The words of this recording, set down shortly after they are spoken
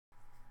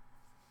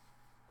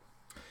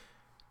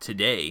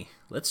Today,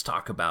 let's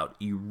talk about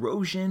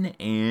erosion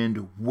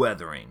and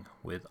weathering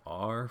with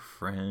our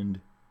friend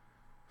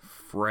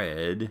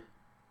Fred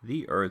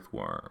the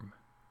Earthworm.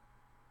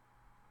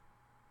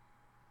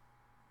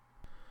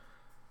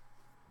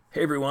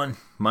 Hey everyone,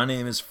 my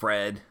name is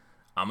Fred.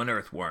 I'm an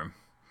earthworm.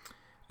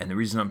 And the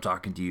reason I'm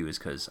talking to you is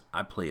because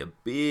I play a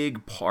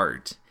big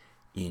part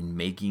in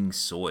making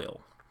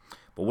soil.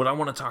 But what I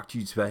want to talk to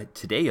you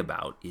today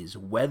about is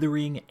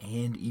weathering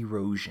and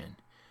erosion.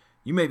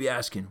 You may be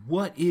asking,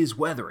 what is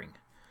weathering?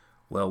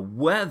 Well,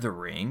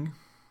 weathering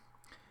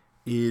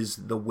is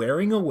the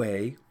wearing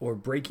away or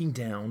breaking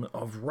down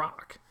of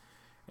rock.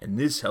 And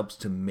this helps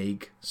to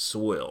make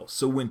soil.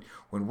 So when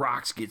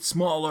rocks get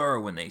smaller,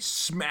 or when they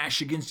smash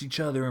against each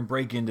other and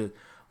break into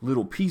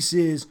little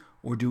pieces,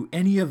 or do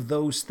any of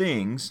those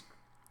things,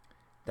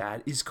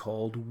 that is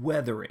called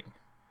weathering.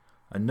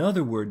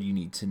 Another word you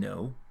need to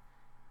know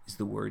is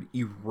the word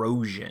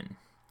erosion.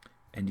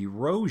 And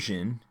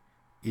erosion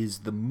is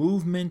the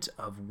movement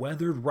of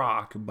weathered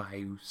rock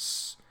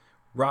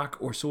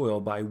or soil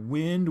by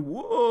wind,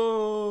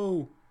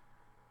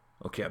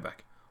 okay, I'm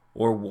back,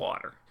 or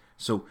water.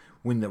 So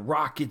when the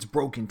rock gets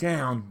broken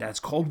down,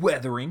 that's called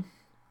weathering.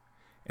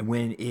 And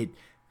when it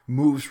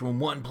moves from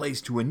one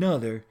place to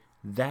another,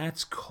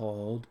 that's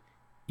called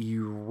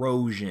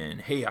erosion.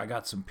 Hey, I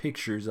got some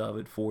pictures of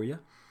it for you.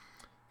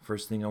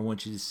 First thing I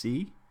want you to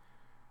see,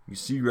 you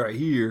see right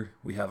here,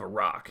 we have a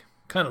rock.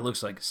 Kind of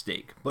looks like a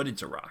steak, but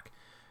it's a rock.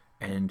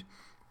 And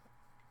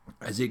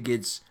as it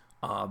gets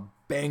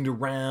banged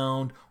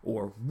around,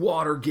 or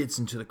water gets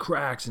into the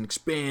cracks and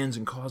expands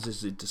and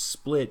causes it to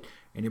split,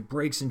 and it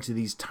breaks into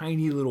these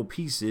tiny little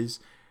pieces,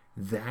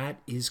 that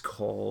is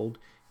called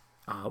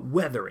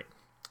weathering.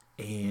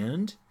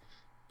 And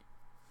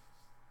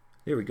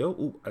there we go.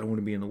 Oh, I don't want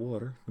to be in the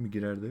water. Let me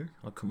get out of there.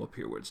 I'll come up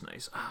here where it's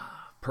nice.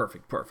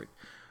 Perfect.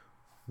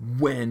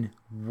 When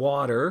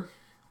water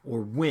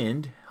or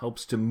wind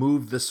helps to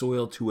move the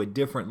soil to a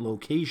different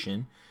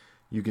location,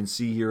 you can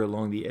see here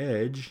along the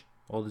edge,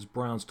 all this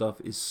brown stuff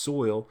is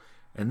soil,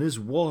 and this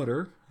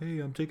water, hey,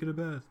 I'm taking a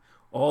bath.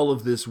 All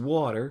of this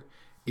water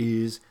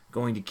is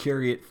going to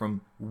carry it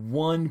from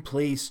one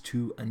place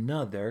to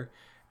another,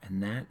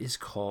 and that is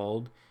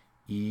called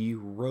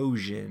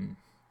erosion.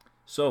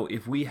 So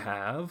if we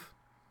have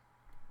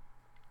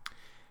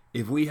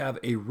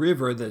a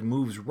river that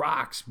moves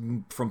rocks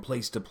from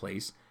place to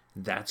place,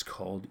 that's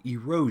called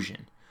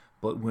erosion.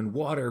 But when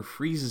water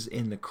freezes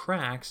in the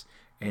cracks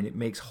and it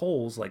makes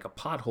holes like a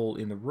pothole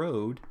in the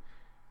road,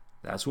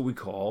 that's what we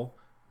call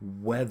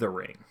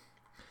weathering.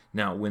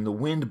 Now, when the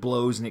wind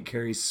blows and it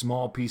carries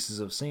small pieces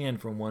of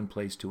sand from one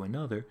place to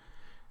another,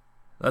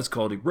 that's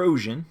called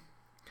erosion.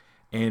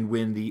 And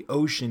when the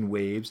ocean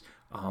waves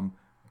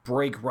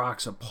break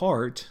rocks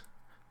apart,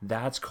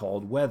 that's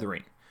called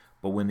weathering.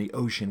 But when the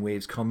ocean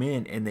waves come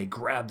in and they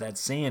grab that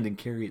sand and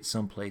carry it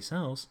someplace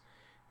else,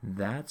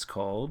 that's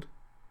called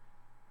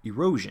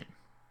erosion.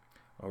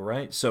 All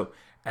right, so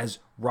as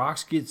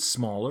rocks get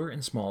smaller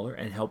and smaller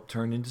and help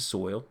turn into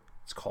soil,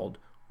 it's called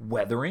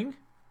weathering.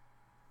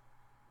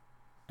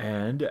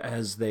 And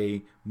as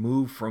they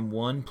move from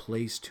one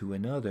place to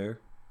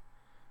another,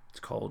 it's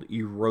called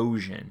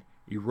erosion.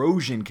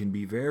 Erosion can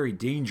be very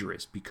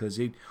dangerous because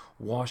it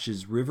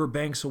washes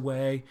riverbanks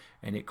away,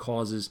 and it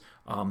causes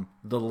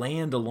the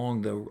land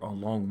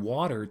along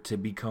water to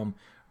become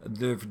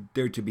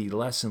there to be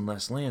less and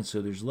less land.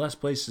 So there's less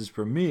places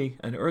for me,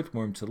 an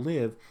earthworm, to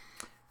live.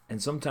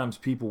 And sometimes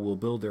people will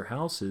build their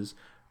houses,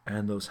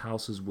 and those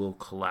houses will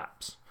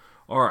collapse.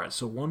 All right,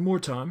 so one more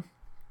time.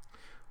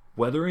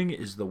 Weathering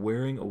is the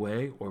wearing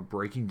away or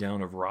breaking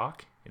down of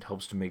rock. It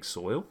helps to make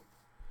soil.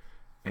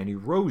 And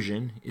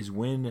erosion is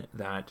when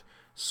that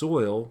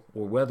soil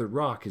or weathered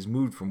rock is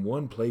moved from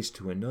one place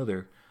to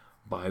another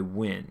by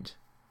wind.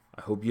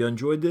 I hope you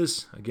enjoyed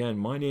this. Again,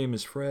 my name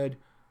is Fred.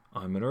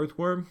 I'm an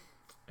earthworm,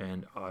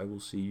 and I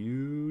will see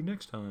you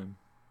next time.